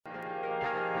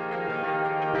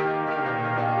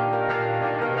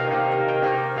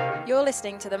You're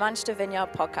listening to the Manchester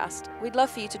Vineyard podcast. We'd love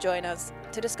for you to join us.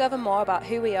 To discover more about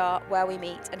who we are, where we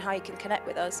meet, and how you can connect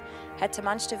with us, head to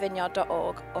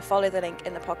manchestervineyard.org or follow the link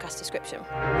in the podcast description.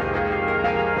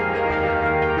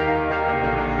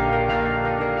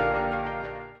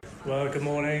 Well, good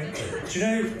morning. Do you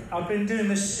know, I've been doing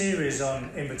this series on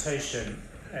invitation,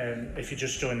 if you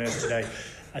just joined us today.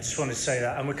 I just wanted to say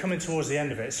that, and we're coming towards the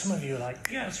end of it. Some of you are like,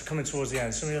 yes, we're coming towards the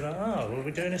end. Some of you are like, oh, well,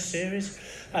 we're doing a series?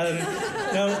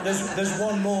 No, there's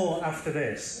one more after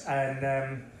this,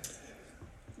 and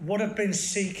what I've been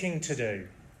seeking to do,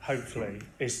 hopefully,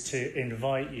 is to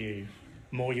invite you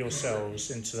more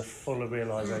yourselves into the fuller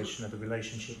realisation of the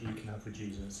relationship you can have with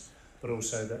Jesus, but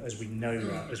also that as we know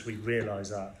that, as we realise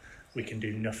that, we can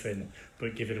do nothing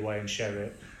but give it away and share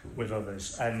it with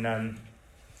others. And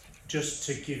just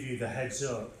to give you the heads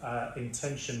up, our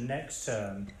intention next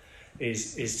term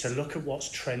is to look at what's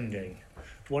trending.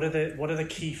 What are the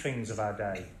key things of our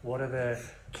day? What are the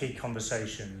key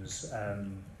conversations?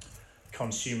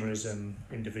 Consumerism,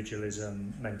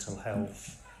 individualism, mental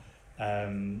health.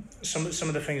 Some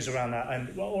of the things around that.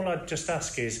 And all I'd just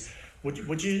ask is,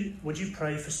 would you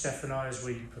pray for Steph and I as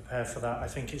we prepare for that? I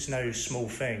think it's no small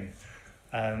thing,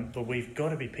 but we've got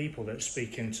to be people that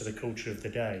speak into the culture of the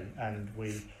day, and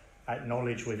we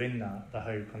acknowledge within that the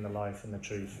hope and the life and the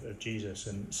truth of Jesus.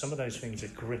 And some of those things are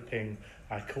gripping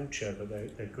our culture,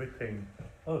 but they're gripping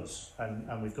us,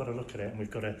 and we've got to look at it and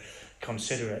we've got to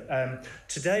consider it.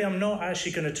 Today I'm not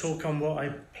actually going to talk on what I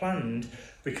planned,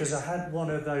 because I had one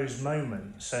of those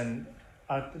moments, and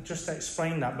I just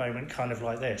explain that moment kind of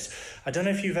like this. I don't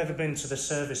know if you've ever been to the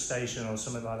service station or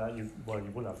something like that. You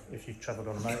will have if you've travelled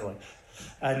on a motorway.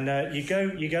 And you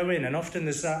go in, and often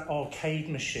there's that arcade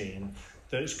machine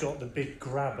that's got the big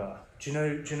grabber. Do you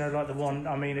know like the one?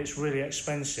 I mean, it's really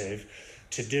expensive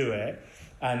to do it,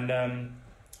 and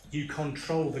you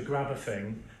control the grabber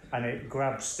thing, and it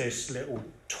grabs this little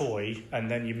toy,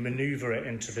 and then you manoeuvre it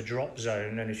into the drop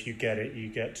zone, and if you get it, you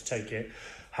get to take it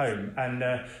home. And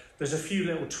there's a few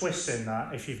little twists in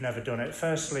that if you've never done it.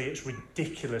 Firstly, it's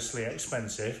ridiculously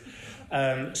expensive.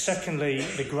 Secondly,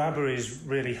 the grabber is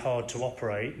really hard to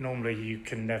operate. Normally you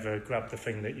can never grab the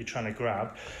thing that you're trying to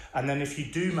grab. And then if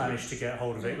you do manage to get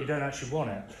hold of it, you don't actually want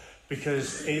it,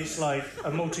 because it's like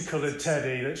a multicoloured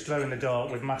teddy that's glow in the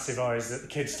dark with massive eyes that the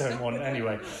kids don't want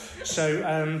anyway.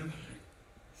 So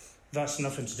that's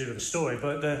nothing to do with the story.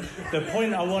 But the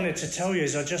point I wanted to tell you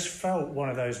is I just felt one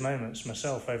of those moments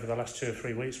myself over the last 2 or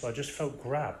 3 weeks where I just felt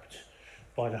grabbed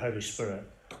by the Holy Spirit.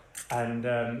 And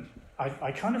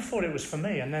I kind of thought it was for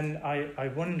me. And then I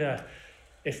wonder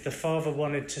if the Father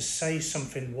wanted to say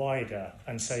something wider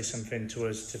and say something to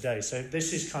us today. So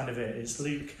this is kind of it. It's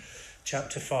Luke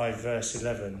chapter 5, verse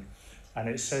 11. And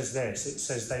it says this. It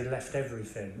says, they left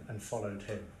everything and followed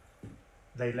him.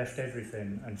 They left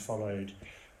everything and followed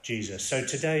Jesus. So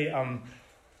today I'm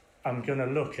going to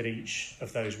look at each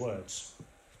of those words.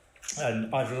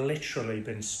 And I've literally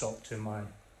been stopped in my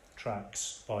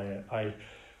tracks by it. I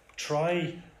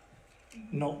try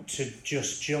not to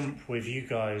just jump with you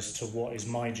guys to what is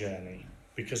my journey,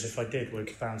 because if I did,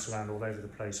 we'd bounce around all over the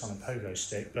place on a pogo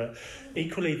stick. But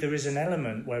equally, there is an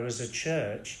element where as a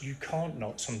church, you can't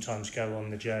not sometimes go on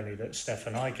the journey that Steph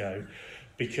and I go,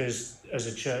 because as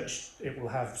a church, it will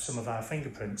have some of our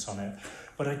fingerprints on it.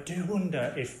 But I do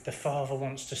wonder if the Father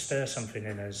wants to stir something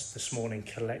in us this morning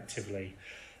collectively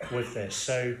with this.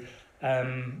 So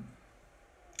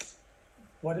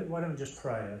why don't we just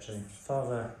pray, actually?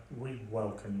 Father, we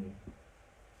welcome you.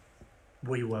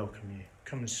 We welcome you.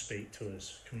 Come and speak to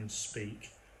us. Come and speak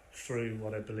through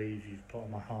what I believe you've put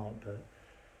on my heart, but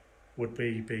would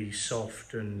we be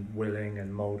soft and willing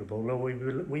and mouldable?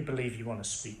 Lord, we believe you want to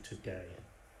speak today.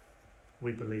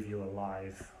 We believe you're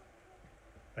alive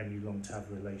and you long to have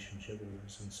a relationship with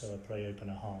us. And so I pray, open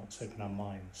our hearts, open our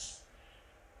minds.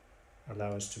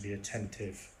 Allow us to be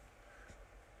attentive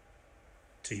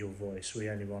to your voice. We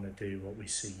only want to do what we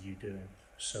see you doing.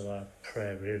 So our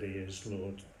prayer really is,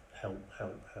 Lord, help.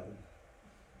 Help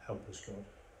us, God.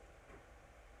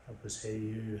 Help us hear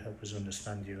you, help us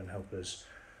understand you, and help us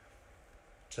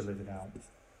to live it out.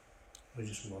 We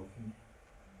just welcome you.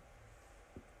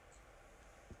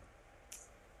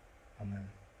 Amen.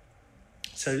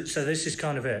 So this is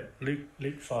kind of it. Luke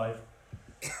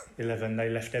 5:11. They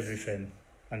left everything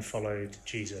and followed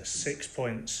Jesus. 6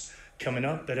 points coming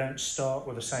up. They don't start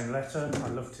with the same letter. I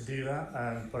love to do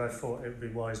that, but I thought it would be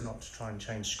wise not to try and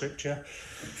change scripture,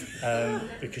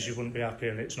 because you wouldn't be happy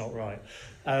and it's not right.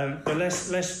 But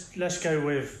let's go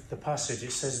with the passage.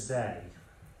 It says they.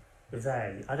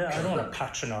 I don't want to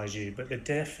patronise you, but the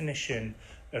definition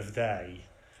of they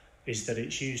is that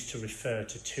it's used to refer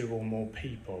to two or more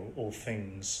people or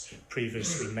things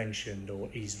previously mentioned or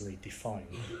easily defined.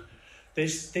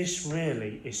 This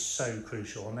really is so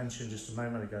crucial. I mentioned just a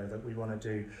moment ago that we want to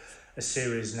do a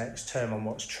series next term on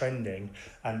what's trending,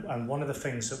 and one of the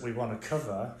things that we want to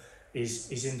cover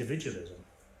is individualism,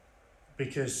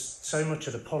 because so much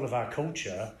of the pull of our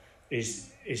culture is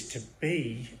to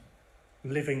be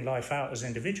living life out as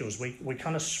individuals. We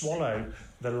kind of swallow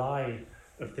the lie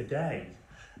of the day,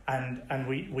 and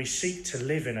we seek to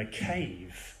live in a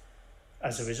cave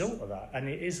as a result of that, and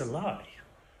it is a lie.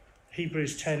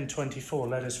 Hebrews 10:24,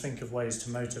 let us think of ways to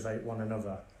motivate one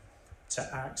another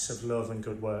to acts of love and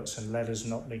good works, and let us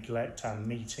not neglect our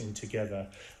meeting together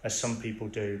as some people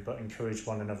do, but encourage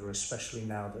one another, especially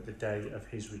now that the day of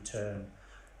his return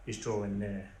is drawing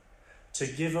near. To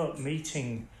give up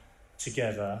meeting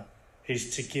together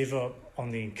is to give up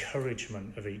on the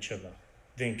encouragement of each other,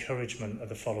 the encouragement of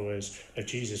the followers of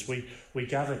Jesus. We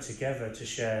gather together to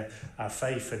share our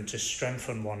faith and to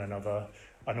strengthen one another,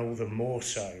 and all the more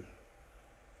so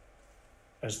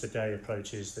as the day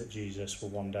approaches that Jesus will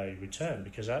one day return,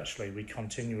 because actually we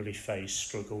continually face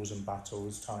struggles and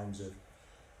battles, times of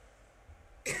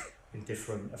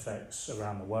indifferent effects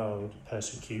around the world,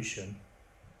 persecution.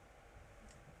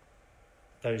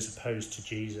 Those opposed to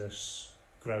Jesus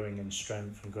growing in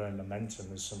strength and growing momentum.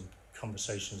 There's some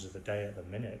conversations of the day at the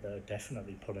minute that are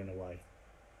definitely pulling away.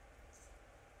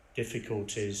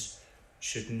 Difficulties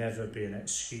should never be an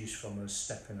excuse from us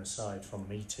stepping aside from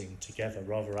meeting together.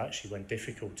 Rather, actually, when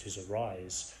difficulties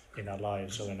arise in our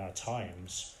lives or in our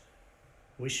times,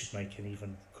 we should make an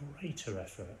even greater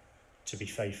effort to be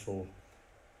faithful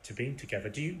to being together.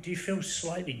 Do you feel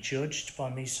slightly judged by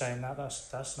me saying that?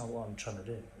 That's not what I'm trying to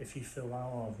do. If you feel,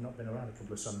 oh, I've not been around a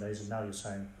couple of Sundays, and now you're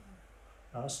saying,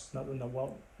 that's not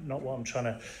what I'm trying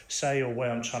to say or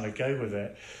where I'm trying to go with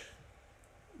it.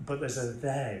 But there's a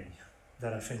they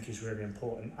that I think is really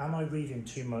important. Am I reading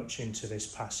too much into this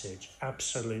passage?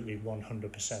 Absolutely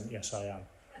 100% yes I am.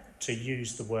 To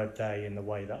use the word they in the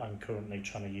way that I'm currently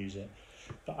trying to use it.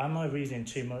 But am I reading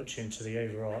too much into the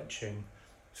overarching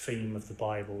theme of the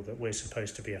Bible, that we're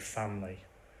supposed to be a family,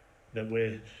 that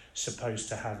we're supposed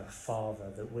to have a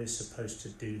father, that we're supposed to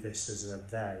do this as a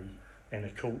they in a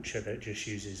culture that just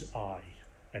uses I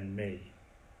and me,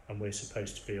 and we're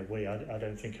supposed to be a we? I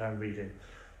don't think I'm reading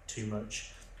too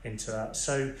much into that.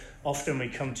 So often we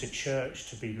come to church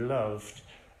to be loved,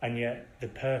 and yet the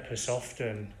purpose,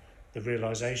 often the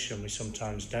realisation we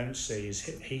sometimes don't see, is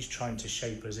he's trying to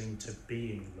shape us into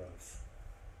being love,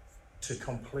 to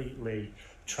completely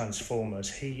transform us.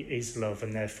 He is love,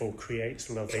 and therefore creates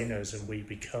love in us, and we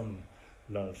become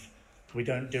love. We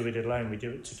don't do it alone, we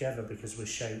do it together, because we're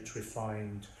shaped,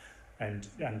 refined and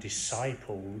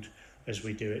discipled as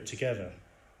we do it together.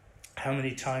 How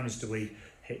many times do we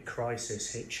hit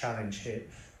crisis, hit challenge, hit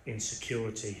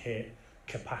insecurity, hit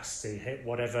capacity, hit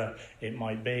whatever it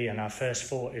might be, and our first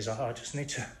thought is, I need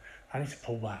to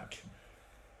pull back.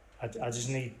 I just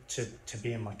need to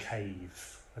be in my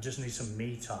cave. I just need some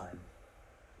me time.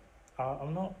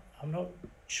 I'm not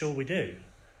sure we do,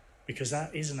 because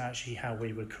that isn't actually how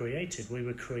we were created. We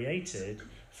were created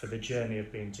for the journey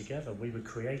of being together. We were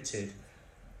created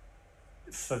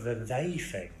for the they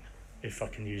thing, if I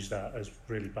can use that as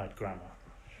really bad grammar.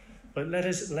 But let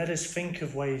us think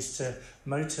of ways to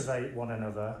motivate one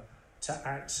another to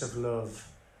acts of love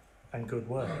and good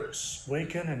works. We're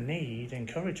going to need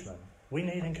encouragement. We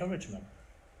need encouragement.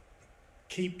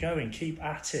 Keep going, keep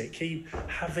at it, keep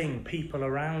having people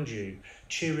around you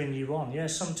cheering you on. Yeah,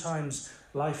 sometimes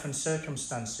life and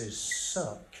circumstances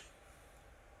suck,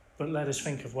 but let us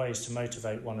think of ways to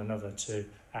motivate one another to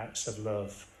acts of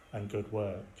love and good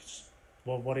works.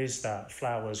 Well, what is that?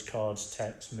 Flowers, cards,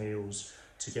 texts, meals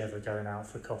together, going out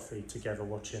for coffee together,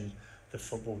 watching the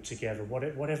football together,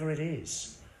 whatever it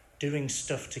is, doing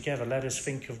stuff together. Let us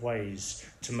think of ways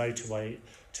to motivate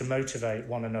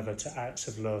one another to acts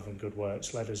of love and good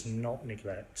works. Let us not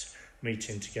neglect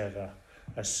meeting together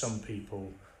as some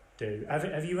people do.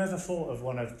 Have you ever thought of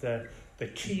one of the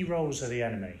key roles of the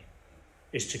enemy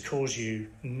is to cause you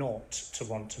not to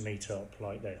want to meet up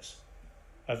like this?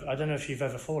 I don't know if you've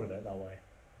ever thought of it that way.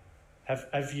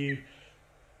 Have you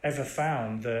ever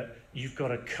found that you've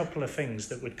got a couple of things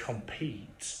that would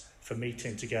compete for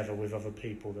meeting together with other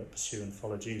people that pursue and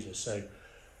follow Jesus? So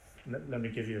let me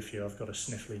give you a few. I've got a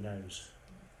sniffly nose.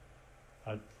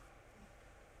 I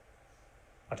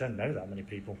don't know that many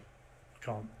people.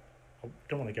 I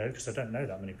don't want to go because I don't know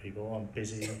that many people. I'm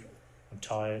busy, I'm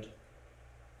tired,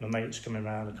 my mate's coming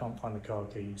round, I can't find the car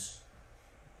keys,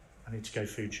 I need to go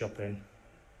food shopping.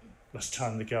 Last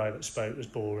time the guy that spoke was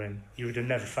boring. You would have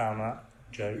never found that.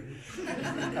 joke.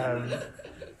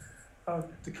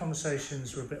 The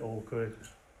conversations were a bit awkward,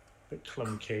 a bit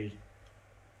clunky.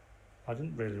 I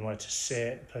didn't really know where to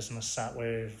sit. The person I sat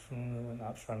with wasn't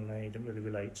that friendly, didn't really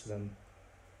relate to them.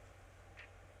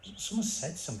 Someone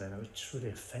said something that just really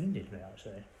offended me,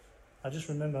 actually. I just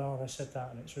remember, they said that,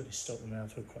 and it's really stuck with me. I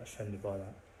feel quite offended by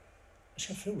that.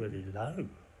 Actually, I feel really low.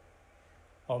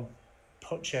 I'll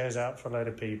put chairs out for a load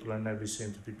of people and nobody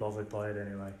seemed to be bothered by it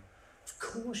anyway. Of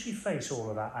course you face all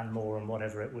of that and more and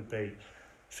whatever it would be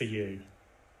for you.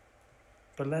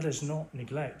 But let us not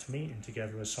neglect meeting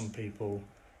together as some people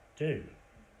do.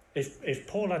 If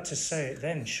Paul had to say it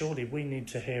then, surely we need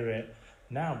to hear it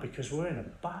now, because we're in a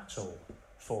battle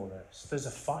for this. There's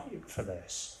a fight for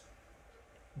this.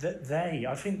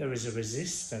 I think there is a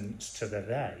resistance to the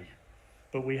they,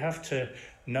 but we have to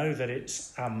know that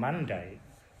it's our mandate.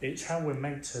 It's how we're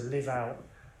meant to live out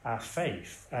our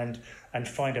faith and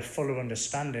find a fuller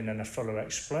understanding and a fuller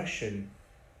expression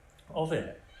of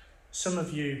it. Some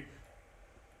of you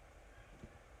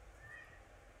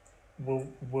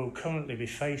will currently be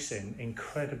facing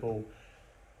incredible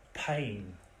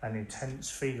pain and intense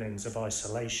feelings of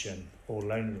isolation or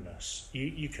loneliness.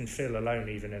 You can feel alone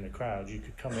even in a crowd. You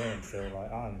could come here and feel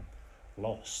like, I'm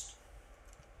lost.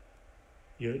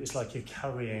 It's like you're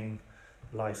carrying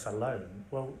life alone.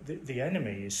 Well, the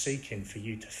enemy is seeking for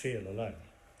you to feel alone.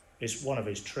 It's one of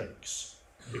his tricks,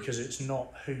 because it's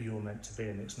not who you're meant to be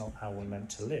and it's not how we're meant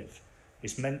to live.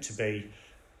 It's meant to be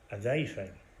a they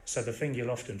thing. So the thing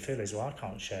you'll often feel is, well, I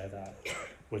can't share that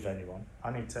with anyone.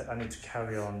 I need to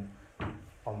carry on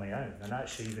my own. And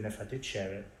actually, even if I did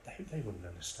share it, they wouldn't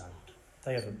understand.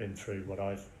 They haven't been through what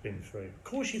I've been through. Of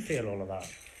course you feel all of that,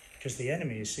 because the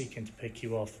enemy is seeking to pick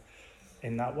you off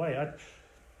in that way.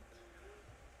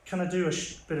 Can I do a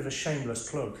bit of a shameless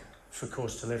plug for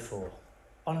Cause to Live For?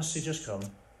 Honestly, just come.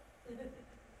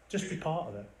 Just be part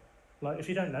of it. Like, if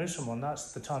you don't know someone,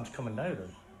 that's the time to come and know them.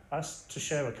 That's to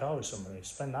share a car with somebody.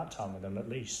 Spend that time with them at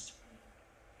least.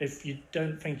 If you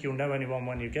don't think you'll know anyone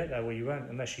when you get there, well, you won't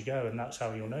unless you go, and that's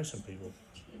how you'll know some people.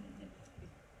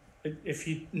 If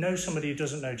you know somebody who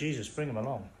doesn't know Jesus, bring them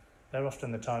along. They're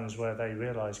often the times where they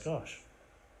realise, gosh,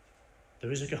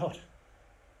 there is a God.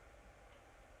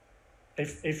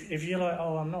 If you're like,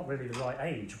 oh, I'm not really the right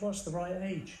age, what's the right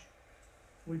age?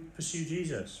 We pursue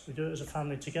Jesus. We do it as a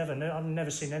family together. No, I've never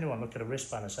seen anyone look at a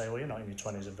wristband and say, well, you're not in your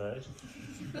 20s and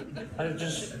 30s. I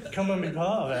just come and be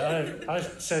part of it. I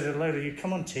said to a load of you,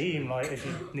 come on team, like if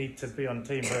you need to be on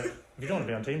team, but if you don't want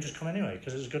to be on team, just come anyway,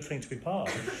 because it's a good thing to be part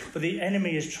of. But the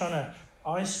enemy is trying to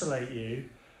isolate you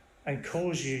and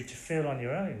cause you to feel on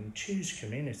your own. Choose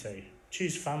community,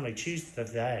 choose family, choose the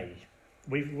they.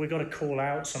 We've got to call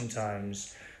out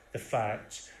sometimes the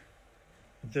fact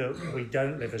that we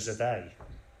don't live as a they,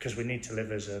 because we need to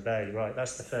live as a they. Right,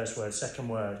 that's the first word. Second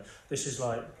word, this is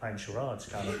like playing charades,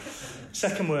 kind of.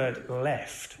 Second word,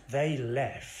 left. They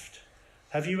left.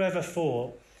 Have you ever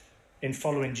thought in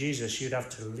following Jesus you'd have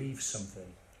to leave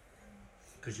something?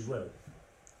 Because you will.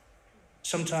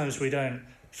 Sometimes we don't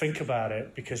think about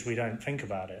it because we don't think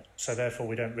about it. So therefore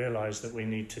we don't realise that we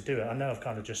need to do it. I know I've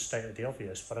kind of just stated the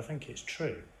obvious, but I think it's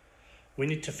true. We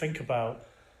need to think about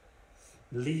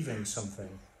leaving something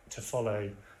to follow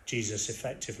Jesus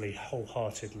effectively,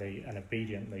 wholeheartedly and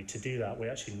obediently. To do that, we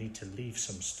actually need to leave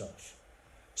some stuff.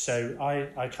 So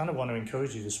I kind of want to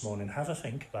encourage you this morning, have a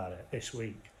think about it this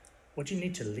week. What do you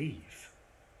need to leave?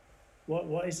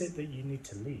 What is it that you need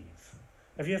to leave?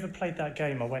 Have you ever played that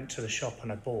game, I went to the shop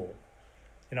and I bought?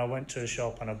 You know, I went to the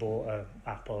shop and I bought an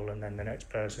apple, and then the next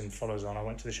person follows on. I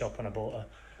went to the shop and I bought a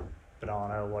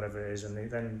banana or whatever it is,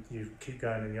 and then you keep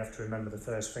going and you have to remember the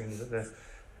first thing that the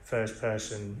first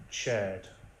person shared,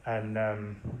 and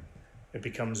it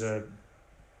becomes a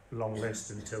long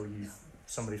list until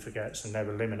somebody forgets and they're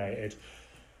eliminated.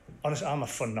 Honestly, I'm a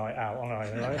fun night out, aren't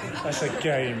I? Right? That's a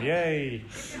game, yay!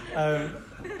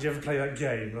 Did you ever play that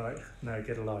game? Right? No,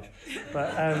 get a life.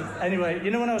 But anyway,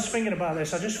 you know, when I was thinking about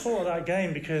this, I just thought of that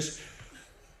game because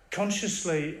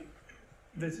consciously,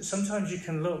 sometimes you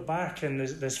can look back and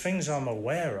there's things I'm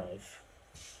aware of,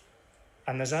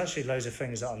 and there's actually loads of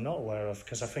things that I'm not aware of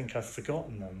because I think I've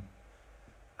forgotten them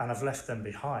and I've left them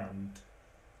behind.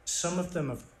 Some of them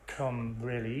have come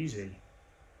really easy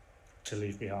to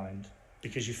leave behind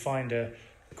because you find a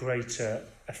greater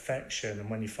affection, and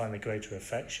when you find a greater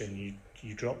affection,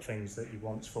 you drop things that you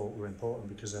once thought were important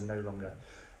because they're no longer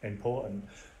important.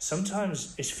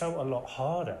 Sometimes it's felt a lot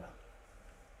harder.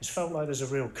 It's felt like there's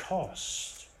a real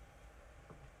cost.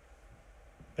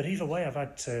 But either way, I've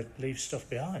had to leave stuff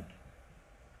behind.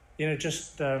 You know,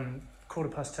 just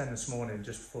 10:15 this morning,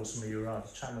 just before some of you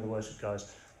arrived, chatting with the worship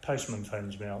guys, postman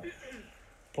phones me up.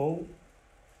 Paul,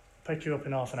 pick you up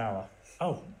in half an hour.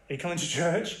 Oh, are you coming to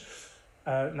church?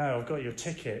 No, I've got your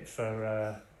ticket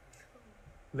for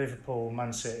Liverpool,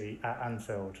 Man City at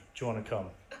Anfield. Do you want to come?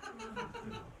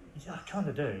 Yeah, I kind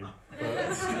of do.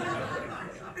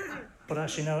 But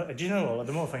actually, no, do you know what?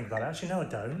 The more I think about it, actually, no, I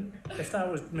don't. If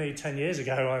that was me 10 years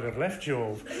ago, I'd have left you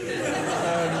all.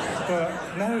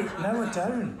 But no, I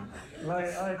don't.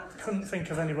 Like, I couldn't think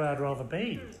of anywhere I'd rather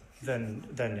be than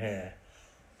here.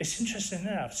 It's interesting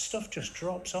now, stuff just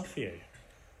drops off you.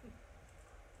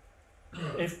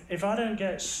 If I don't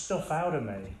get stuff out of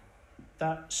me,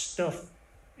 that stuff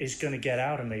is going to get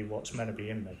out of me what's meant to be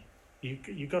in me.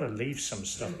 You've got to leave some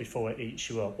stuff before it eats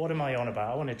you up. What am I on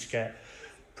about? I wanted to get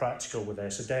practical with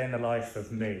this. A day in the life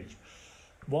of me.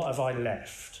 What have I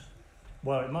left?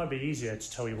 Well, it might be easier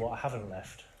to tell you what I haven't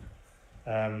left.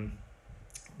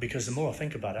 Because the more I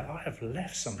think about it, I have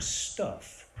left some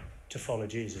stuff to follow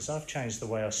Jesus. I've changed the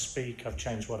way I speak. I've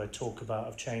changed what I talk about.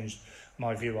 I've changed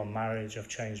my view on marriage. I've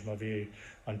changed my view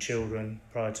on children.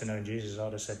 Prior to knowing Jesus,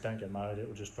 I'd have said, don't get married, it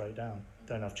will just break down.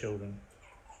 Don't have children.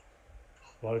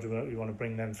 Why would you want to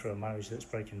bring them through a marriage that's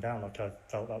breaking down? Like I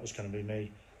felt that was going to be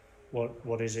me.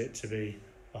 What is it to be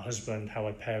a husband, how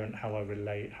I parent, how I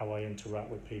relate, how I interact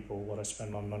with people, what I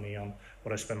spend my money on,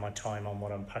 what I spend my time on,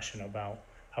 what I'm passionate about,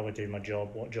 how I do my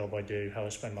job, what job I do, how I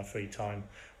spend my free time,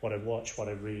 what I watch, what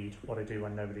I read, what I do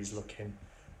when nobody's looking,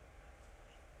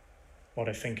 what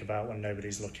I think about when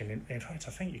nobody's looking. In fact,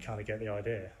 I think you kind of get the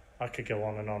idea. I could go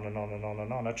on and on and on and on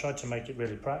and on. I tried to make it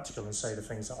really practical and say the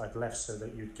things that I'd left so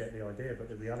that you'd get the idea, but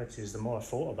the reality is the more I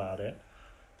thought about it,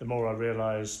 the more I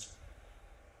realised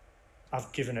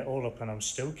I've given it all up and I'm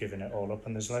still giving it all up,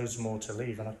 and there's loads more to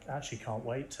leave, and I actually can't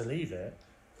wait to leave it,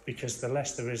 because the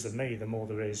less there is of me, the more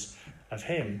there is of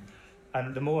him.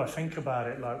 And the more I think about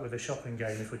it, like with a shopping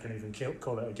game, if we can even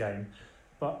call it a game,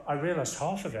 but I realised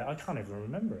half of it, I can't even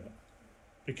remember it,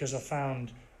 because I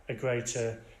found a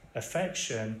greater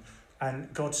affection,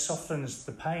 and God softens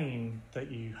the pain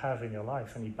that you have in your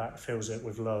life and he backfills it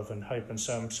with love and hope. And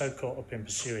so I'm so caught up in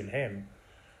pursuing him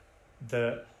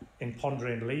that in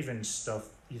pondering leaving stuff,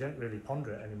 you don't really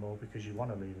ponder it anymore because you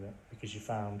want to leave it, because you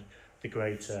found the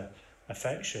greater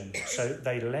affection. So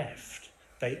they left.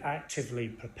 They actively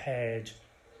prepared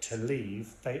to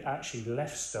leave. They actually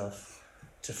left stuff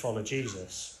to follow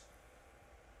Jesus.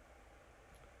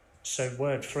 So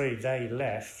word 3, they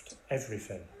left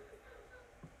everything.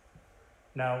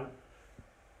 Now,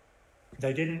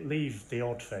 they didn't leave the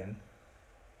odd thing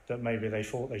that maybe they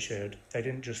thought they should. They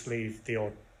didn't just leave the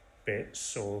odd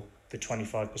bits or the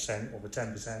 25% or the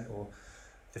 10% or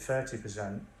the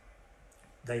 30%.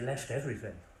 They left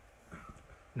everything.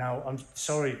 Now, I'm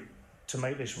sorry to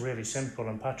make this really simple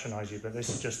and patronise you, but this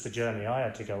is just the journey I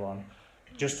had to go on.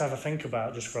 Just have a think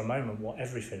about, just for a moment, what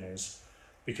everything is.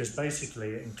 Because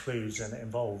basically it includes and it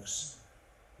involves,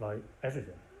 like,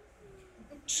 everything.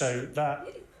 So that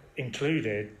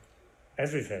included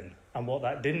everything. And what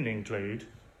that didn't include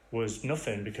was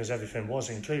nothing, because everything was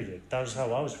included. That was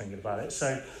how I was thinking about it.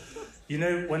 So, you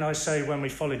know, when I say when we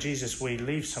follow Jesus, we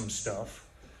leave some stuff,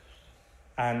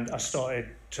 and I started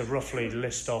to roughly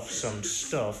list off some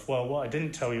stuff. Well, what I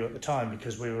didn't tell you at the time,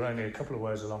 because we were only a couple of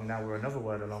words along, now we're another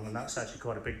word along, and that's actually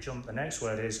quite a big jump. The next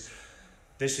word is,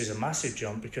 this is a massive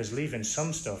jump, because leaving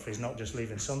some stuff is not just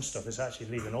leaving some stuff, it's actually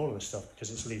leaving all of the stuff,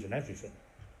 because it's leaving everything.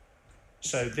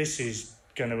 So this is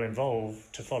going to involve,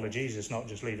 to follow Jesus, not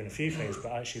just leaving a few things,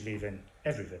 but actually leaving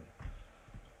everything.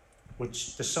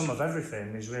 Which the sum of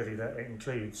everything is really that it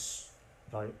includes,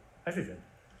 like, everything.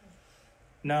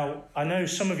 Now, I know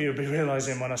some of you will be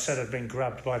realising when I said I'd been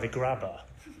grabbed by the grabber,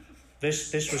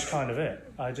 this was kind of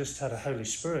it. I just had a Holy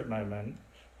Spirit moment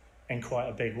in quite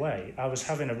a big way. I was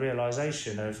having a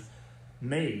realisation of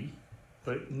me,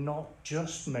 but not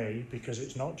just me, because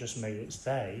it's not just me, it's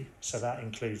they, so that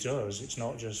includes us. It's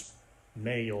not just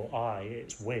me or I,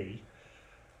 it's we.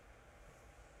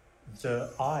 That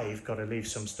I've got to leave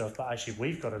some stuff, but actually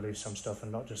we've got to leave some stuff,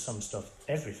 and not just some stuff,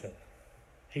 everything.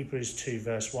 Hebrews 2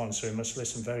 verse 1, so we must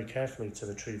listen very carefully to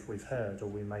the truth we've heard, or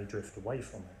we may drift away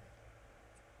from it.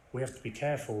 We have to be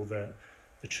careful that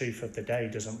the truth of the day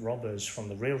doesn't rob us from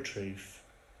the real truth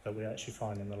that we actually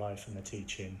find in the life and the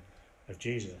teaching of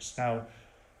Jesus. Now,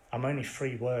 I'm only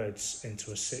 3 words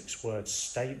into a 6-word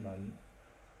statement.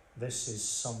 This is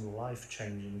some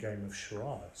life-changing game of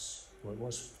charades. Well, it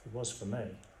was for me.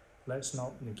 Let's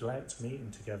not neglect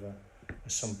meeting together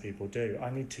as some people do.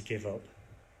 I need to give up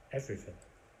everything.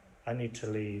 I need to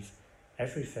leave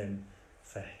everything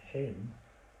for him.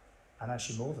 And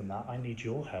actually more than that, I need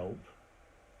your help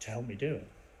to help me do it.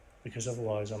 Because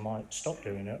otherwise I might stop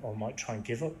doing it, or I might try and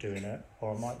give up doing it,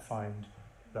 or I might find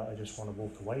that I just want to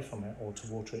walk away from it or to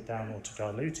water it down or to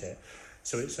dilute it.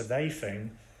 So it's a they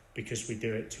thing because we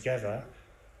do it together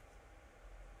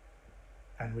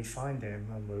and we find him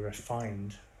and we're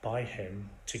refined by him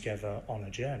together on a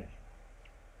journey.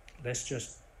 Let's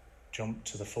just jump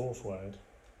to the fourth word,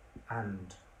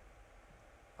 and.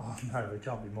 Oh no, there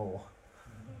can't be more.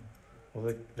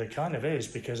 Well, there kind of is,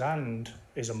 because and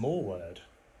is a more word.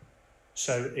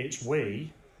 So it's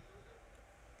we,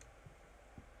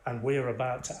 and we're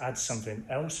about to add something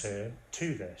else here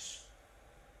to this,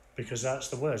 because that's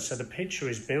the word. So the picture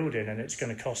is building, and it's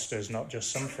going to cost us not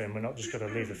just something. We're not just going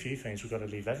to leave a few things, we've got to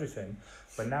leave everything.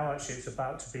 But now actually it's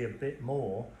about to be a bit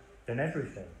more than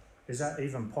everything. Is that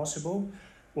even possible?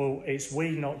 Well, it's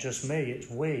we, not just me, it's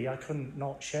we. I couldn't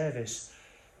not share this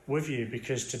with you,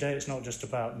 because today it's not just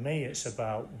about me, it's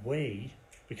about we,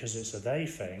 because it's a they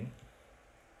thing.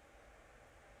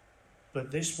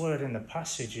 But this word in the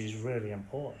passage is really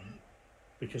important,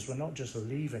 because we're not just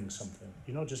leaving something.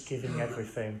 You're not just giving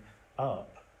everything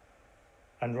up,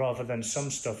 and rather than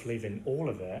some stuff leaving all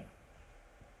of it,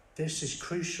 this is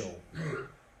crucial,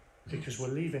 because we're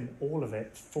leaving all of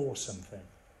it for something.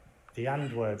 The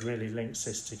and word really links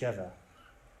this together.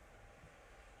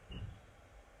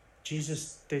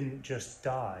 Jesus didn't just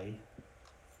die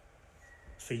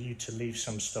for you to leave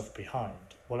some stuff behind.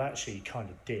 Well, actually, he kind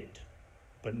of did,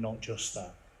 but not just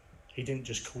that. He didn't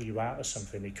just call you out of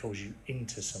something, he calls you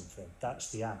into something.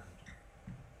 That's the and.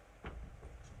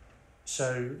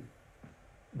 So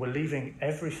we're leaving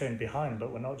everything behind,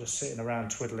 but we're not just sitting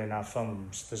around twiddling our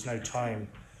thumbs. There's no time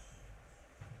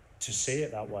to see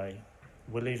it that way.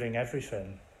 We're leaving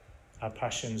everything. Our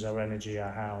passions, our energy,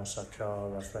 our house, our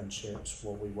car, our friendships,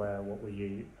 what we wear, what we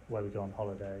eat, where we go on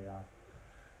holiday, our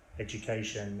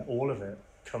education, all of it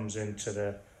comes into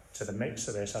the mix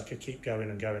of this. I could keep going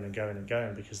and going and going and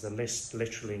going, because the list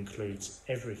literally includes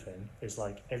everything. It's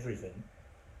like everything.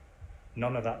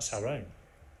 None of that's our own,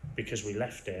 because we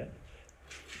left it.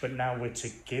 But now we're to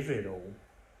give it all,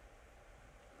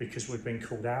 because we've been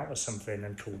called out of something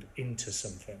and called into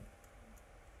something.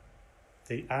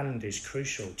 The and is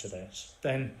crucial to this.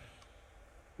 Then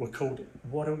we're called,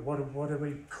 what are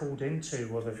we called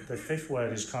into? Well, the fifth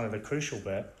word is kind of the crucial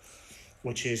bit,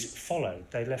 which is followed.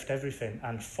 They left everything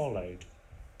and followed.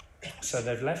 So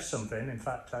they've left something. In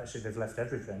fact, actually, they've left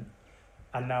everything.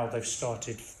 And now they've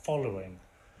started following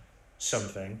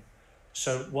something.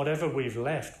 So whatever we've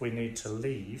left, we need to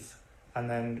leave, and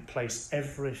then place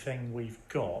everything we've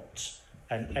got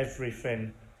and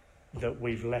everything that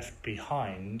we've left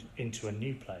behind into a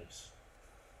new place.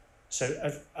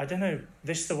 So I don't know,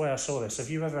 this is the way I saw this. Have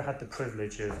you ever had the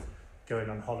privilege of going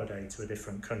on holiday to a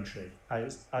different country? I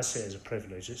see it as a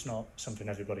privilege. It's not something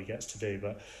everybody gets to do,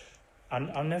 but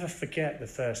I'll never forget the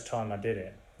first time I did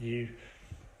it. You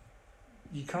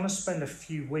kind of spend a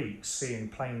few weeks seeing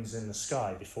planes in the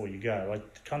sky before you go. I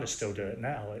kind of still do it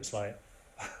now. It's like,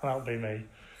 that'll be me.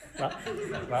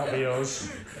 That'll be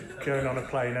yours, going on a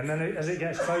plane. And then as it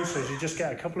gets closer, as you just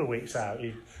get a couple of weeks out,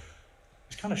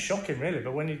 it's kind of shocking, really.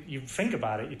 But when you think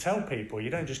about it, you tell people. You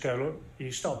don't just go, look, you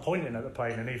start pointing at the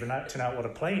plane and even acting out what a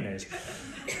plane is.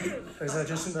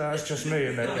 That's just me,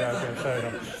 isn't it? Yeah, okay, fair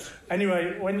enough.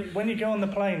 Anyway, when you go on the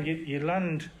plane, you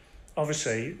land,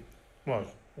 obviously, well,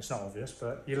 it's not obvious,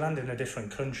 but you land in a different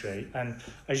country, and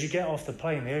as you get off the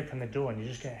plane, they open the door and you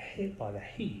just get hit by the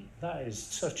heat. That is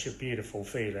such a beautiful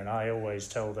feeling. I always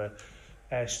tell the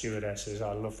air stewardesses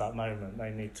I love that moment.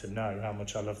 They need to know how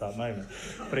much I love that moment.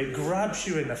 But it grabs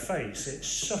you in the face.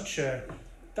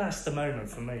 That's the moment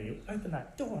for me. You open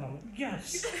that door and I'm like,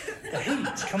 yes, the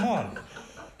heat, come on.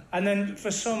 And then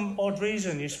for some odd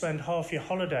reason, you spend half your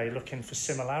holiday looking for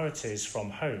similarities from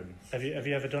home. Have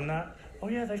you ever done that? Oh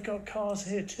yeah, they've got cars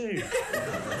here too.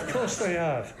 Of course they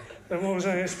have. Then what was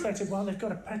I expecting? Well, they've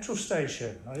got a petrol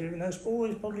station. It's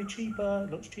always probably cheaper,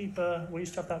 looks cheaper. We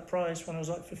used to have that price when I was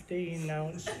like 15, now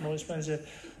it's more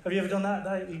expensive. Have you ever done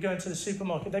that? You go into the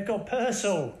supermarket, they've got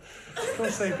Persil. Of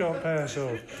course they've got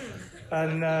Persil.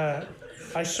 And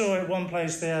I saw at one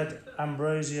place they had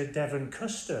Ambrosia Devon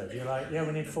custard. You're like, yeah,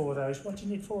 we need 4 of those. What do you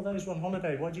need 4 of those on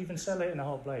holiday? Why do you even sell it in a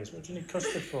hot place? What do you need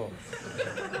custard for?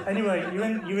 Anyway,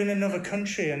 you're in another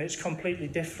country and it's completely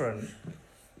different.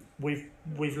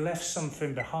 We've left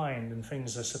something behind, and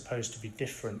things are supposed to be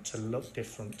different, to look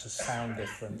different, to sound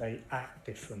different. They act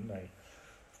differently.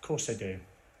 Of course they do,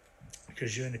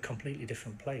 because you're in a completely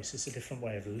different place. It's a different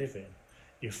way of living.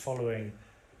 You're following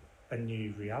a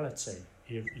new reality.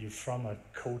 You're from a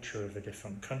culture of a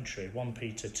different country. 1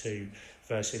 Peter 2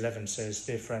 verse 11 says,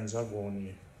 "Dear friends, I warn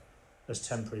you, as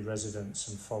temporary residents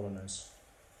and foreigners,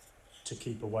 to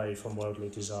keep away from worldly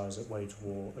desires that wage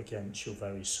war against your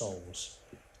very souls."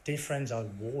 Dear friends, I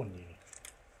warn you.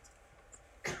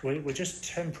 We're just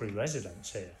temporary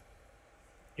residents here.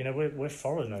 You know, we're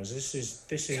foreigners. This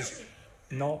is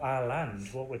not our land.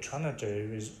 What we're trying to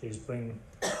do is bring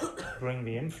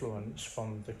the influence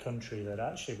from the country that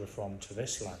actually we're from to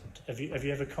this land. Have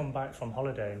you ever come back from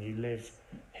holiday and you live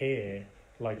here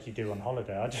like you do on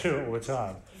holiday? I do it all the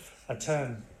time. I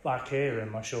turn back here in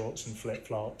my shorts and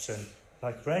flip-flops and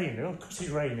like, rain, oh, of course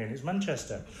it's raining, it's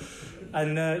Manchester.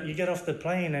 And you get off the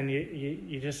plane and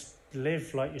you just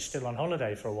live like you're still on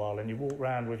holiday for a while, and you walk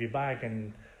around with your bag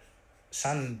and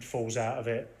sand falls out of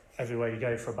it everywhere you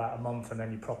go for about a month, and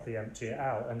then you properly empty it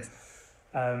out.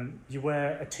 And you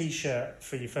wear a T-shirt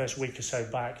for your first week or so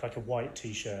back, like a white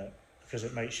T-shirt, because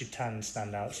it makes your tan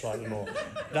stand out slightly more.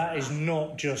 That is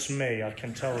not just me, I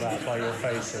can tell that by your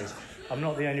faces. I'm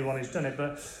not the only one who's done it,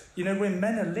 but, you know, we're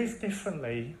meant to live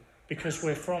differently because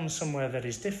we're from somewhere that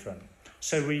is different.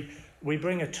 So we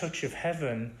bring a touch of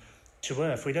heaven to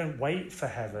earth. We don't wait for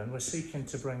heaven. We're seeking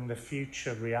to bring the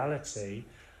future reality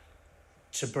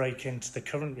to break into the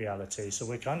current reality. So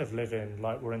we're kind of living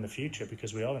like we're in the future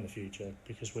because we are in the future,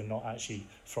 because we're not actually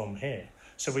from here.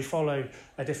 So we follow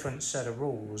a different set of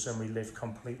rules, and we live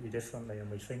completely differently, and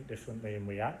we think differently, and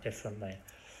we act differently.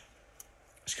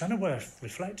 It's kind of worth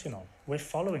reflecting on. We're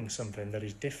following something that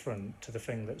is different to the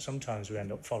thing that sometimes we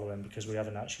end up following because we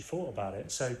haven't actually thought about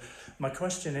it. So my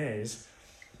question is,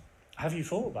 have you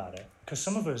thought about it? Because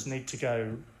some of us need to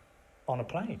go on a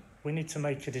plane. We need to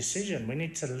make a decision. We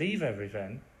need to leave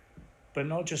everything, but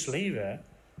not just leave it.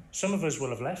 Some of us will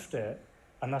have left it,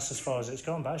 and that's as far as it's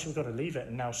gone, but actually we've got to leave it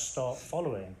and now start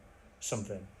following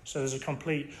something. So there's a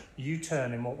complete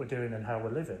U-turn in what we're doing and how we're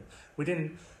living. We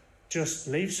didn't just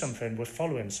leave something, we're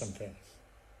following something.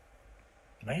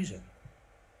 Amazing.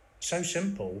 So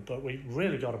simple, but we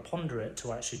really got to ponder it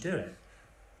to actually do it.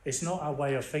 It's not our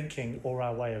way of thinking or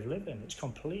our way of living. It's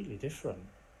completely different.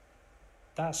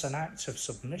 That's an act of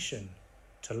submission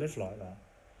to live like that.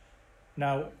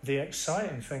 Now, the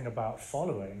exciting thing about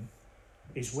following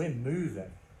is we're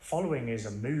moving. Following is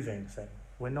a moving thing.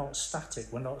 We're not static.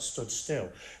 We're not stood still.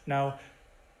 Now,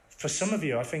 for some of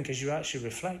you, I think as you actually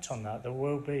reflect on that, there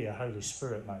will be a Holy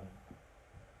Spirit moment.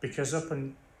 Because up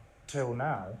until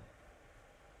now,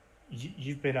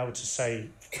 you've been able to say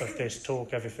of this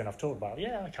talk, everything I've talked about,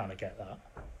 yeah, I kind of get that.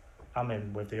 I'm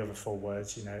in with the other 4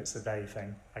 words, you know, it's the day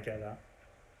thing, I get that.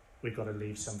 We've got to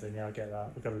leave something, yeah, I get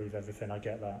that. We've got to leave everything, I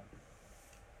get that.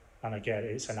 And I get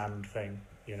it, it's an and thing,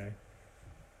 you know.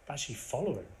 But actually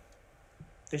following.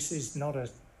 This is not a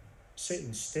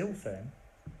sitting still thing.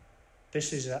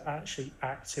 This is actually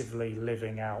actively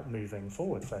living out, moving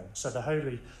forward thing. So the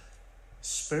Holy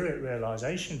Spirit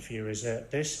realization for you is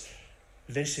that this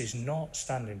is not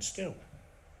standing still.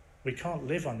 We can't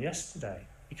live on yesterday.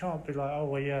 You can't be like, oh,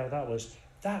 well, yeah, that was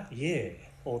that year,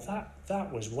 or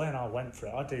that was when I went for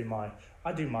it. I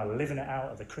do my living it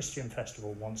out at the Christian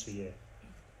festival once a year.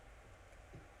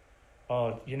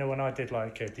 Oh, you know, when I did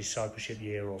like a discipleship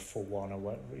year or full one, or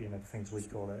what, you know, the things we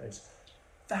call it, is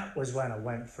that was when I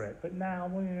went for it. But now,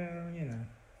 well, you know,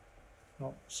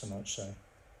 not so much so.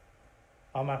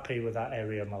 I'm happy with that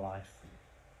area of my life.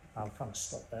 I'll kind of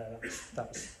stop there.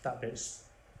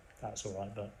 That's all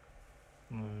right, but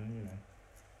you know,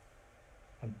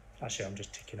 I'm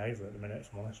just ticking over at the minute, if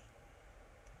I'm honest.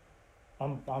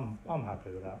 I'm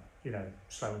happy with that. You know,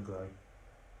 slow and grow.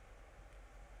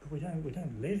 But we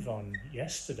don't live on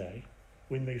yesterday.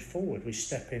 We move forward. We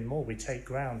step in more. We take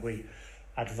ground. We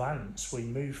advance. We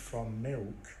move from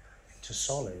milk to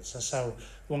solids. That's how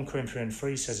 1 Corinthians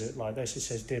 3 says it like this. It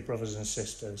says, "Dear brothers and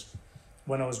sisters,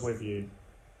 when I was with you,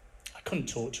 I couldn't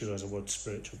talk to you as I would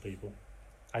spiritual people.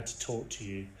 I had to talk to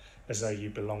you as though you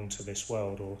belonged to this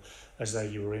world, or as though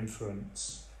you were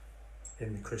influenced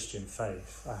in the Christian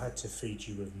faith. I had to feed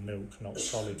you with milk, not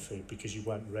solid food, because you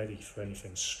weren't ready for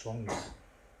anything stronger."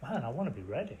 Man, I want to be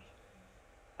ready.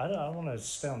 I want to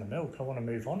stay on the milk. I want to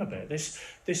move on a bit. This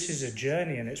is a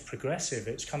journey, and it's progressive.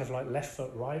 It's kind of like left foot,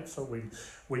 right foot.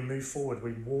 We move forward,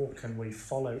 we walk, and we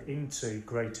follow into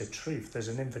greater truth. There's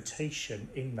an invitation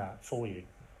in that for you.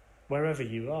 Wherever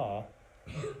you are,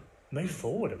 move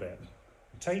forward a bit.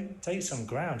 Take some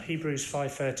ground. Hebrews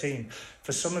 5:13.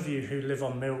 For some of you who live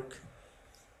on milk,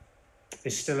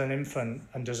 is still an infant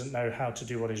and doesn't know how to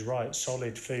do what is right,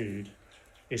 solid food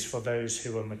is for those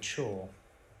who are mature,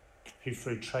 who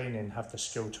through training have the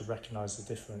skill to recognise the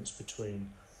difference between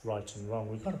right and wrong.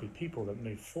 We've got to be people that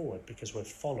move forward because we're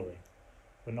following.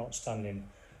 We're not standing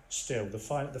still. The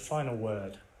final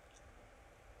word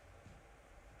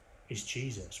is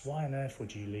Jesus. Why on earth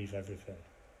would you leave everything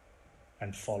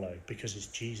and follow? Because it's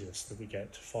Jesus that we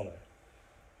get to follow.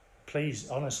 please,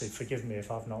 honestly, forgive me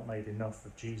if I've not made enough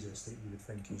of Jesus that you would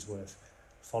think he's worth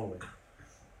following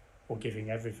or giving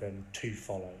everything to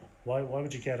follow. Why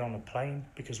would you get on a plane?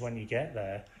 Because when you get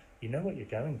there, you know what you're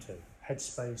going to.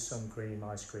 Headspace, sun cream,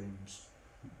 ice creams,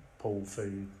 pool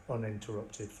food,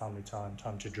 uninterrupted family time,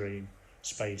 time to dream,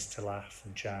 space to laugh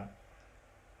and chat.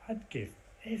 I'd give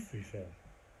everything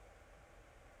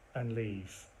and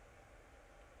leave.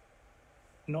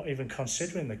 Not even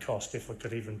considering the cost, if I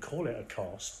could even call it a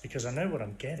cost, because I know what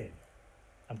I'm getting.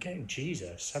 I'm getting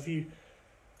Jesus. Have you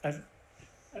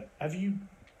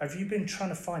been trying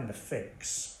to find the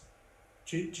fix?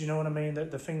 Do you know what I mean? That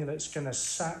the thing that's going to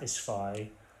satisfy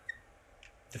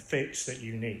the fix that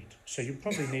you need. So you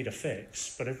probably need a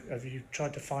fix, but have you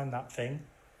tried to find that thing?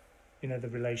 You know, the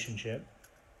relationship,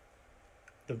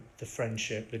 the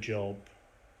friendship, the job,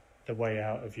 the way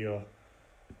out of your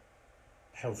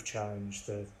health challenge,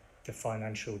 the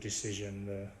financial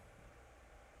decision,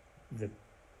 the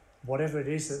whatever it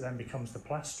is that then becomes the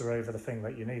plaster over the thing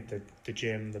that you need, the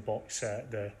gym, the box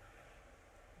set, the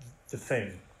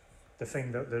thing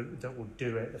that will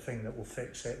do it, the thing that will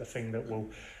fix it, the thing that will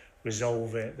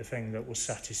resolve it, the thing that will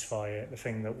satisfy it, the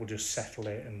thing that will just settle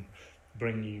it and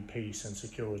bring you peace and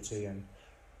security and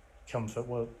comfort.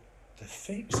 Well, the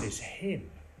fix is him.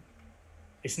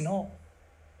 It's not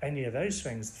any of those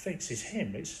things. The fix is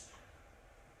him.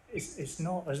 It's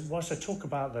not, as whilst I talk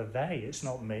about the they, it's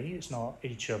not me, it's not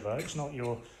each other, it's not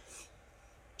your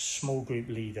small group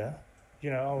leader.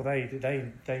 You know,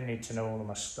 they need to know all of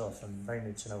my stuff and they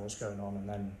need to know what's going on, and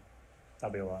then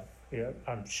that'll be all right. Yeah,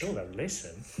 I'm sure they'll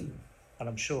listen, and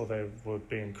I'm sure they would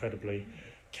be incredibly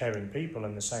caring people,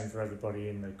 and the same for everybody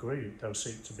in the group. They'll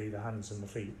seek to be the hands and the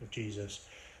feet of Jesus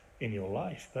in your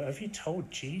life. But have you told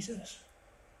Jesus?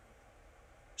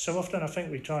 So often I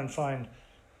think we try and find,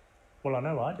 well, I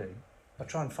know I do. I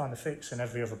try and find a fix in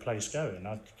every other place going.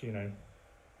 I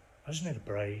just need a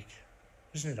break.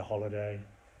 I just need a holiday.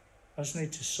 I just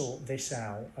need to sort this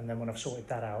out, and then when I've sorted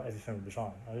that out, everything will be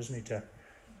fine. I just need to,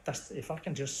 if I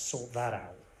can just sort that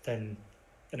out, then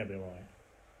it'll be all right.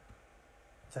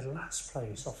 The last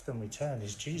place often we turn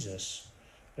is Jesus,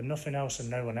 but nothing else and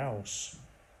no one else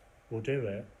will do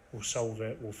it, will solve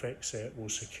it, will fix it, will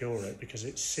secure it, because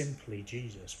it's simply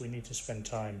Jesus. We need to spend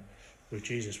time with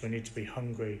Jesus. We need to be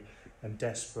hungry and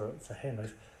desperate for him.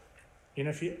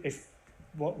 If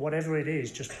whatever it is,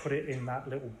 just put it in that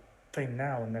little thing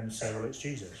now and then say, well, it's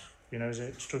Jesus. You know, is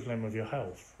it struggling with your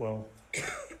health? Well,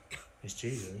 it's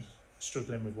Jesus.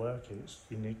 Struggling with work,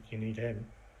 you need him.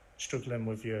 Struggling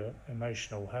with your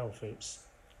emotional health, it's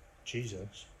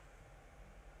Jesus.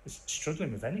 It's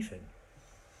struggling with anything,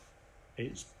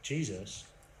 it's Jesus.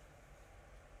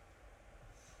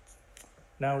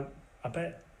 Now, I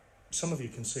bet some of you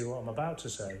can see what I'm about to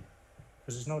say,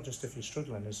 because it's not just if you're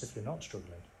struggling, it's if you're not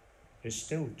struggling. It's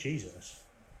still Jesus.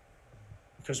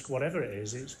 Because whatever it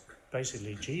is, it's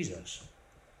basically Jesus.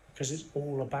 Because it's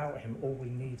all about him. All we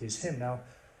need is him. Now,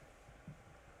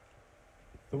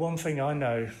 the one thing I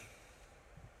know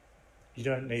you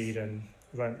don't need and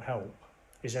won't help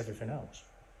is everything else.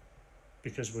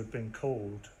 Because we've been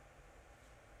called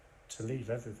to leave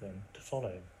everything, to follow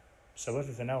him. So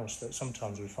everything else that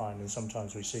sometimes we find and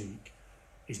sometimes we seek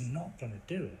is not going to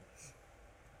do it.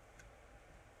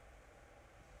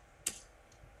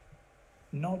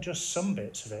 Not just some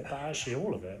bits of it, but actually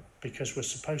all of it. Because we're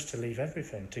supposed to leave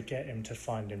everything to get him, to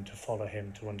find him, to follow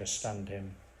him, to understand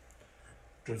him.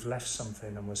 We've left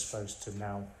something and we're supposed to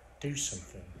now do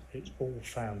something. It's all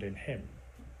found in him.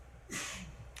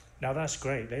 Now that's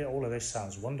great. All of this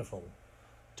sounds wonderful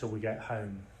till we get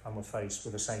home and we're faced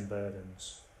with the same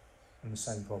burdens and the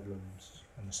same problems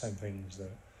and the same things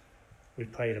that we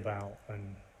prayed about,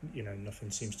 and you know, nothing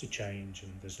seems to change,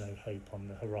 and there's no hope on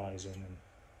the horizon, and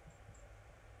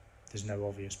there's no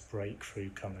obvious breakthrough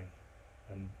coming.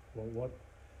 And what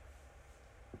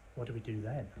do we do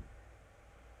then?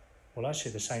 Well,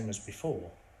 actually the same as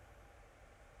before,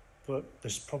 but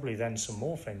there's probably then some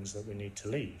more things that we need to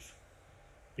leave,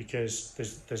 because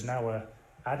there's now a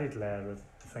added layer of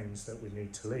the things that we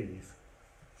need to leave,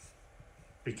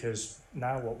 because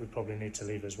now what we probably need to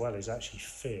leave as well is actually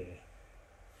fear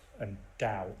and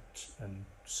doubt and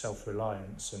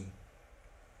self-reliance and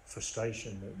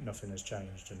frustration that nothing has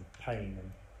changed, and pain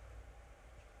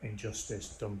and injustice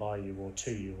done by you or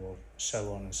to you, or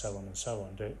so on and so on and so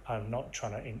on. I'm not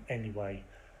trying to in any way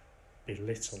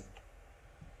belittle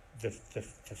the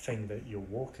thing that you're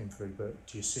walking through, but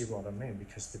do you see what I mean?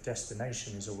 Because the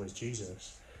destination is always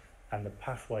Jesus, and the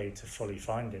pathway to fully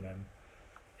finding him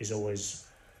is always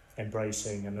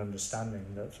embracing and understanding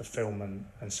that fulfillment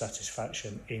and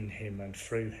satisfaction in him and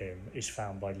through him is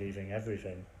found by leaving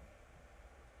everything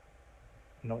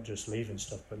not just leaving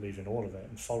stuff, but leaving all of it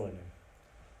and following him.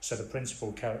 So the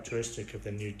principal characteristic of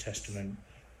the New Testament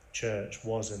church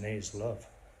was and is love.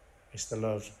 It's the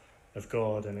love of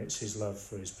God, and it's his love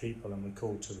for his people, and we're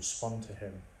called to respond to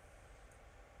him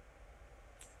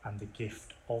and the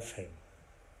gift of him.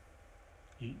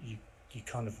 You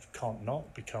kind of can't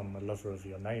not become a lover of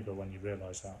your neighbour when you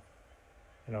realise that.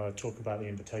 You know, I talk about the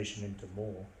invitation into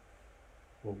more.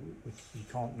 Well, you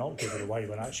can't not give it away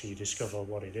when actually you discover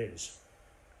what it is.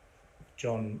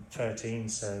 John 13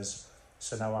 says,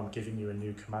 "So now I'm giving you a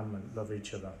new commandment, love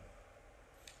each other.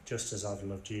 Just as I've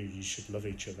loved you, you should love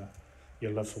each other.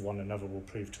 Your love for one another will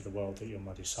prove to the world that you're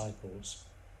my disciples."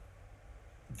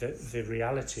 The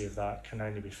reality of that can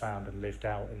only be found and lived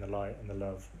out in the light and the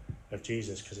love of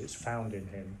Jesus, because it's found in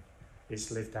him,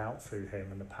 it's lived out through him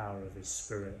and the power of his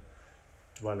Spirit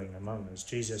dwelling among us.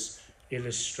 Jesus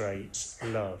illustrates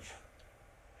love.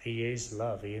 He is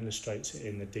love. He illustrates it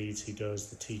in the deeds he does,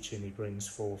 the teaching he brings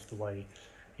forth, the way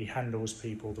he handles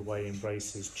people, the way he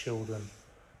embraces children,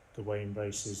 the way he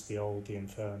embraces the old, the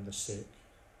infirm, the sick,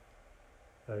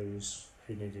 those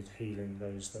who needed healing,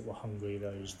 those that were hungry,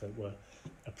 those that were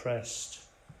oppressed,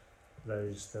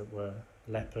 those that were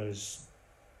lepers,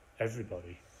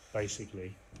 everybody,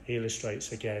 basically. He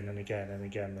illustrates again and again and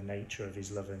again the nature of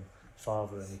his loving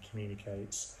Father, and he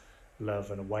communicates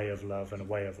love and a way of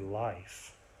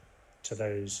life to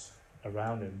those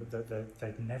around him that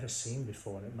they'd never seen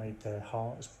before, and it made their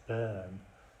hearts burn,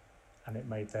 and it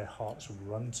made their hearts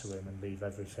run to him and leave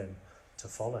everything to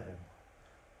follow him.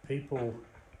 People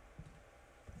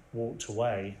walked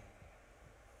away.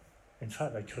 In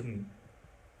fact, they couldn't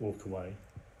walk away.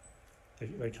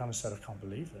 They kind of said, "I can't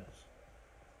believe this."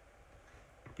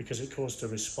 Because it caused a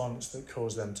response that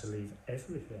caused them to leave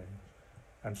everything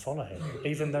and follow him.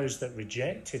 Even those that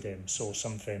rejected him saw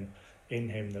something in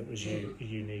him that was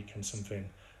unique and something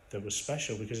that was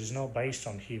special, because it's not based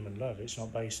on human love. It's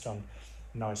not based on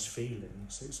nice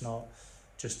feelings. It's not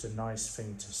just a nice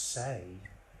thing to say.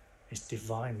 It's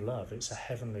divine love. It's a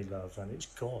heavenly love, and it's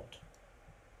God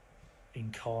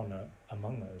incarnate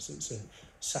among us. It's a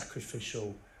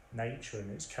sacrificial nature, and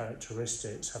its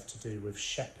characteristics have to do with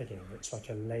shepherding. It's like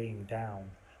a laying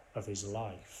down of his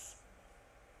life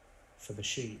for the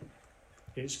sheep.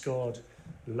 It's God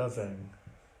loving,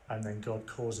 and then God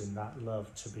causing that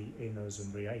love to be in us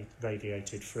and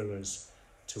radiated through us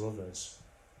to others.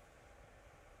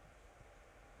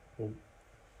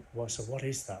 Well, so what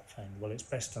is that thing? Well, it's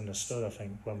best understood, I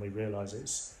think, when we realise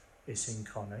it's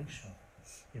incarnation.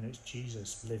 You know, it's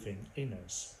Jesus living in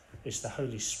us. It's the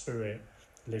Holy Spirit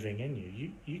living in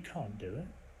you. You can't do it.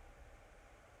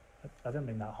 I don't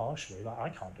mean that harshly. Like, I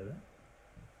can't do it.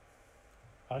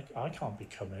 I can't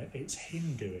become it. It's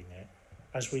him doing it.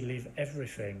 As we leave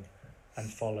everything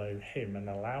and follow him and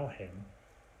allow him,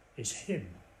 it's him,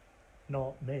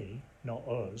 not me, not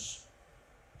us.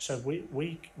 So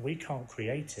we can't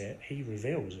create it. He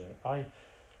reveals it. I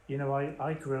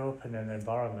grew up in an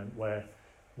environment where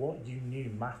what you knew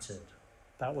mattered.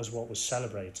 That was what was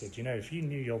celebrated. You know, if you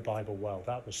knew your Bible well,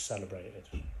 that was celebrated.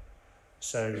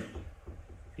 So,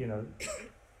 you know,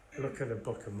 look at the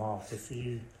book of Mark.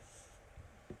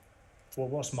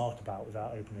 What's Mark about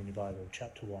without opening your Bible?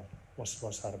 Chapter 1.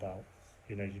 What's that about?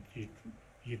 You know,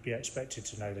 you'd be expected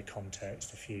to know the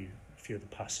context, a few of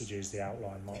the passages, the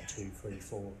outline, Mark 2, 3,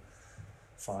 4,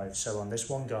 5, so on. This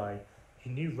one guy, he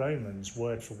knew Romans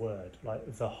word for word,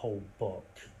 like the whole book.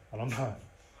 And I'm like,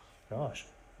 gosh,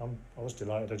 I was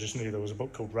delighted I just knew there was a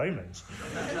book called Romans.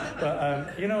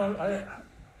 But, you know,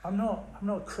 I'm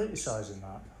not criticising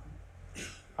that.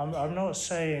 I'm not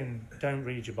saying don't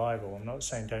read your Bible. I'm not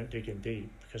saying don't dig in deep,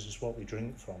 because it's what we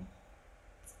drink from.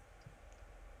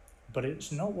 But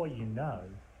it's not what you know.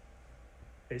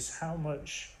 It's how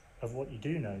much of what you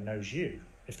do know knows you,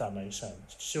 if that makes sense.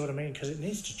 Do you see what I mean? Because it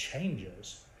needs to change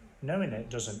us. Knowing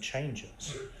it doesn't change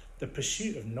us. The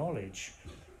pursuit of knowledge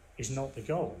is not the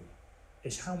goal.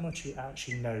 It's how much it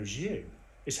actually knows you.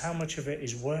 It's how much of it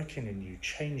is working in you,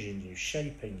 changing you,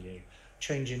 shaping you,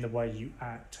 changing the way you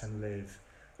act and live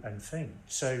and think.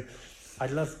 So I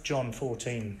love John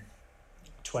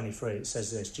 14:23. It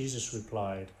says this: Jesus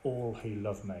replied, "All who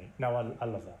love me." Now I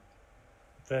love that.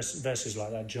 Verses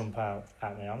like that jump out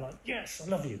at me. I'm like, yes, I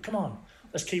love you. Come on,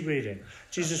 let's keep reading.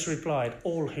 Jesus replied,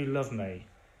 "All who love me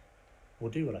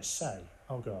will do what I say."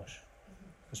 Oh gosh,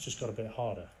 it's just got a bit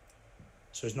harder.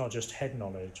 So it's not just head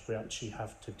knowledge. We actually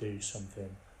have to do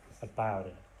something about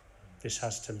it. This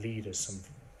has to lead us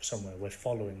somewhere. We're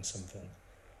following something.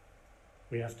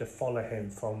 We have to follow him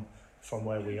from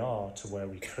where we are to where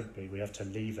we could be. We have to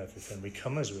leave everything. We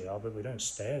come as we are, but we don't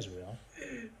stay as we are,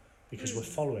 because we're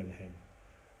following him.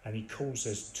 and he calls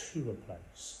us to a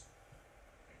place.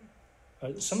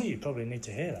 Some of you probably need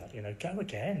to hear that, go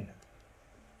again.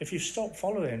 If you've stopped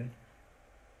following,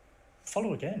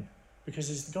 follow again. Because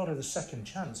he's the God of the second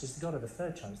chance, he's the God of the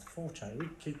third chance, the fourth chance. We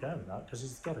keep going with that because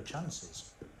he's the God of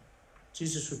chances.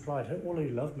 Jesus replied, all who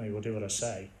love me will do what I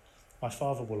say. My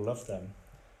Father will love them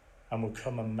and will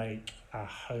come and make our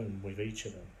home with each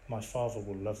of them. My Father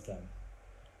will love them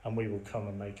and we will come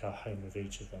and make our home with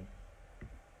each of them.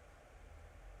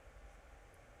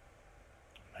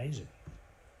 Amazing.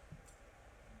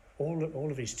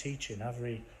 All of his teaching,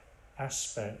 every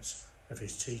aspect of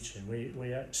his teaching,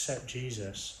 we accept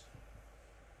Jesus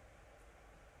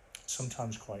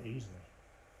sometimes quite easily.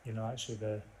 Actually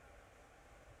the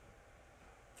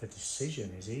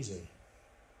decision is easy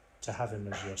to have him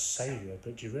as your saviour,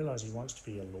 but do you realise he wants to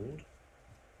be your Lord?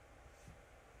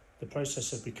 The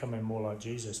process of becoming more like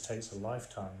Jesus takes a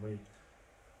lifetime.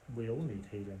 We all need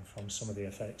healing from some of the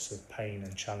effects of pain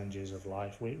and challenges of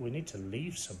life. We need to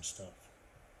leave some stuff.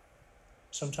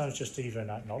 Sometimes just even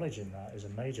acknowledging that is a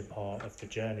major part of the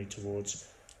journey towards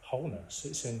wholeness.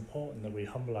 It's important that we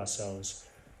humble ourselves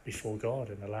before God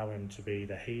and allow him to be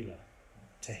the healer,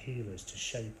 to heal us, to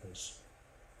shape us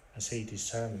as he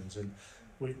determines. And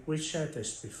we've shared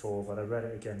this before, but I read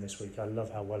it again this week. I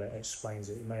love how well it explains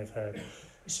it. You may have heard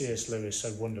C.S. Lewis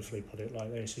so wonderfully put it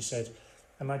like this. He said,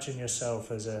 imagine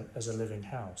yourself as a living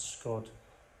house. God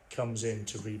comes in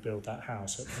to rebuild that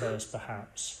house. At first,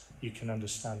 perhaps, you can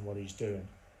understand what he's doing.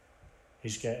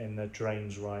 He's getting the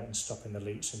drains right and stopping the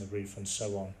leaks in the roof and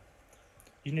so on.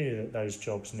 You knew that those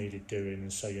jobs needed doing,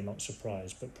 and so you're not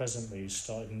surprised. But presently he's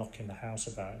started knocking the house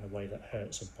about in a way that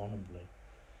hurts abominably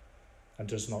and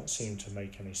does not seem to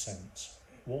make any sense.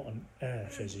 What on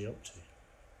earth is he up to?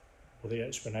 Well, the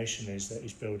explanation is that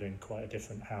he's building quite a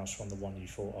different house from the one you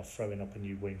thought of, throwing up a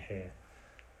new wing here,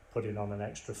 putting on an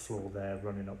extra floor there,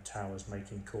 running up towers,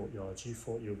 making courtyards. You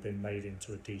thought you had been made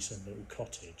into a decent little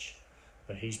cottage,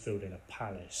 but he's building a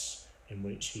palace in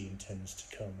which he intends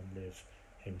to come and live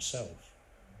himself.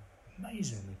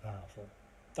 Amazingly powerful.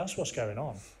 That's what's going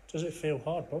on. Does it feel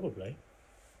hard? Probably.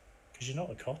 Because you're not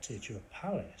a cottage, you're a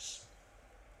palace.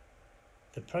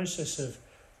 The process of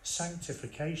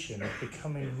sanctification, of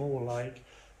becoming more like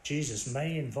Jesus,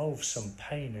 may involve some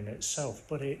pain in itself,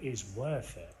 but it is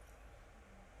worth it.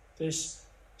 This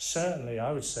certainly,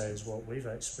 I would say, is what we've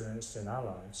experienced in our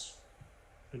lives.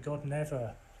 But God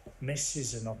never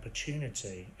misses an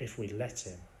opportunity, if we let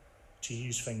him, to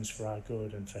use things for our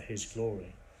good and for his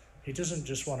glory. He doesn't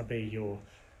just want to be your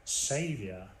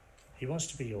saviour, he wants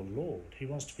to be your Lord, he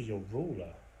wants to be your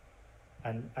ruler.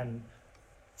 And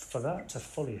for that to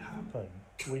fully happen,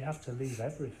 we have to leave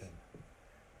everything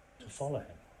to follow him.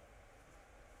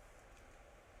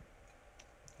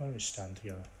 Why don't we stand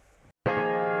together?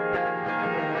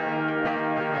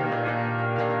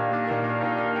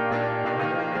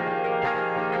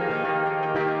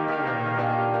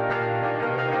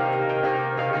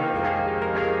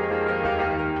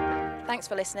 Thanks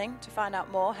for listening. To find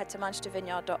out more, head to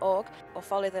manchestervineyard.org or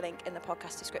follow the link in the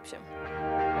podcast description.